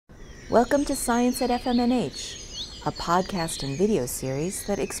Welcome to Science at FMNH, a podcast and video series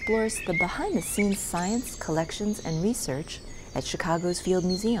that explores the behind-the-scenes science, collections, and research at Chicago's Field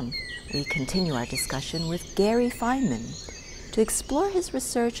Museum. We continue our discussion with Gary Feinman to explore his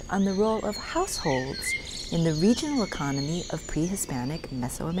research on the role of households in the regional economy of Prehispanic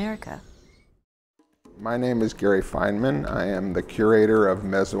Mesoamerica. My name is Gary Feinman. I am the curator of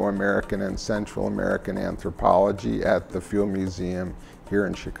Mesoamerican and Central American anthropology at the Field Museum here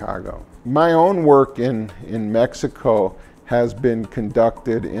in Chicago. My own work in Mexico has been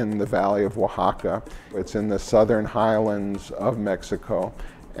conducted in the Valley of Oaxaca. It's in the southern highlands of Mexico,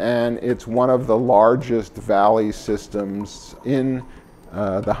 and it's one of the largest valley systems in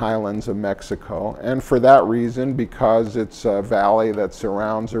the highlands of Mexico. And for that reason, because it's a valley that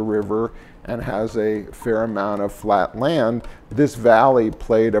surrounds a river and has a fair amount of flat land, this valley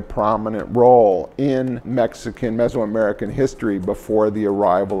played a prominent role in Mexican Mesoamerican history before the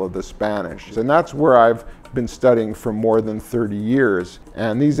arrival of the Spanish. And that's where I've been studying for more than 30 years.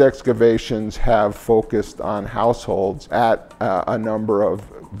 And these excavations have focused on households at a number of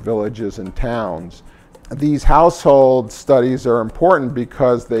villages and towns. These household studies are important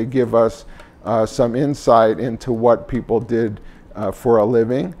because they give us some insight into what people did for a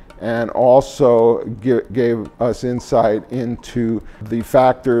living, and also gave us insight into the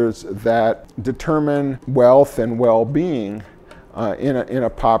factors that determine wealth and well-being in a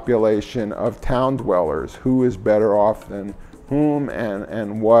population of town dwellers. Who is better off than whom,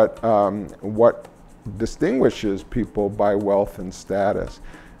 and what distinguishes people by wealth and status.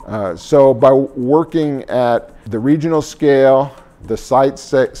 So by working at the regional scale, the site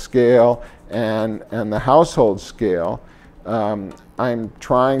scale, and the household scale, I'm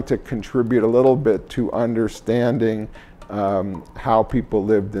trying to contribute a little bit to understanding how people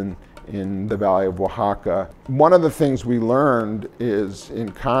lived in the Valley of Oaxaca. One of the things we learned is,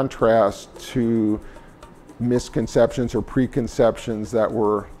 in contrast to misconceptions or preconceptions that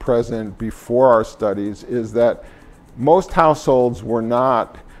were present before our studies, is that most households were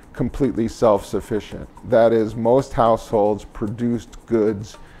not completely self-sufficient. That is, most households produced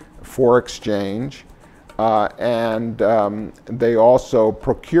goods for exchange, and they also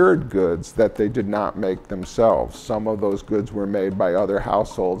procured goods that they did not make themselves. Some of those goods were made by other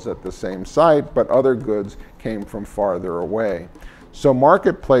households at the same site, but other goods came from farther away. So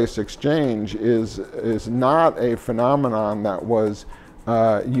marketplace exchange is not a phenomenon that was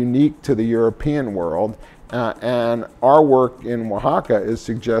unique to the European world. And our work in Oaxaca is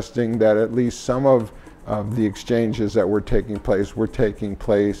suggesting that at least some of the exchanges that were taking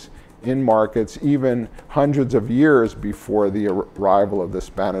place in markets even hundreds of years before the arrival of the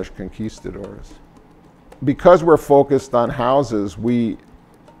Spanish conquistadors. Because we're focused on houses, we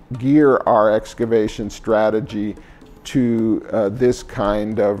gear our excavation strategy to this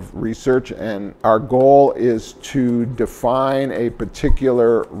kind of research, and our goal is to define a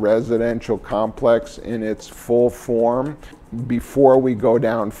particular residential complex in its full form before we go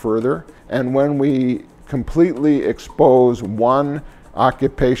down further. And when we completely expose one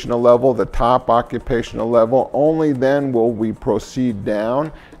occupational level, the top occupational level, only then will we proceed down,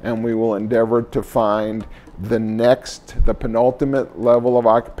 and we will endeavor to find the penultimate level of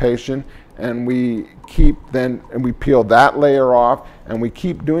occupation, and we peel that layer off, and we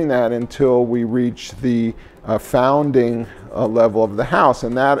keep doing that until we reach the founding level of the house.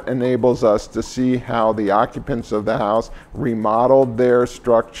 And that enables us to see how the occupants of the house remodeled their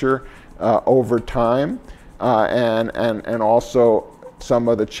structure over time, and also some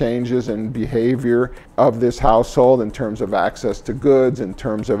of the changes in behavior of this household in terms of access to goods, in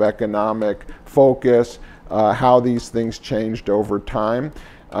terms of economic focus, how these things changed over time.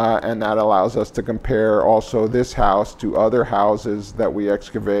 And that allows us to compare also this house to other houses that we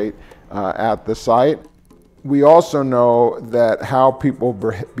excavate at the site. We also know that how people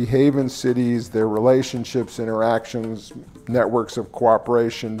behave in cities, their relationships, interactions, networks of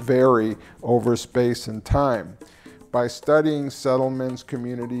cooperation vary over space and time. By studying settlements,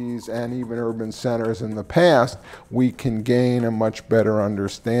 communities, and even urban centers in the past, we can gain a much better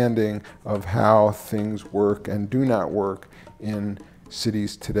understanding of how things work and do not work in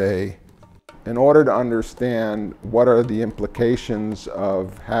cities today. In order to understand what are the implications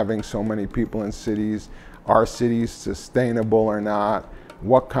of having so many people in cities, are cities sustainable or not?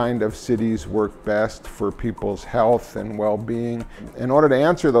 What kind of cities work best for people's health and well-being? In order to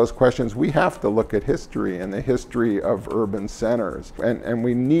answer those questions, we have to look at history and the history of urban centers. And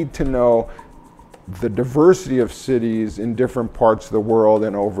we need to know the diversity of cities in different parts of the world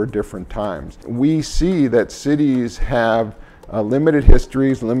and over different times. We see that cities have limited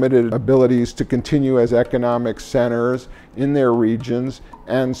histories, limited abilities to continue as economic centers in their regions.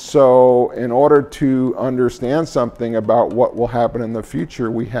 And so in order to understand something about what will happen in the future,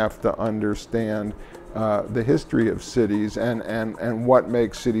 we have to understand the history of cities and what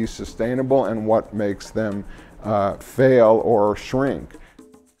makes cities sustainable and what makes them fail or shrink.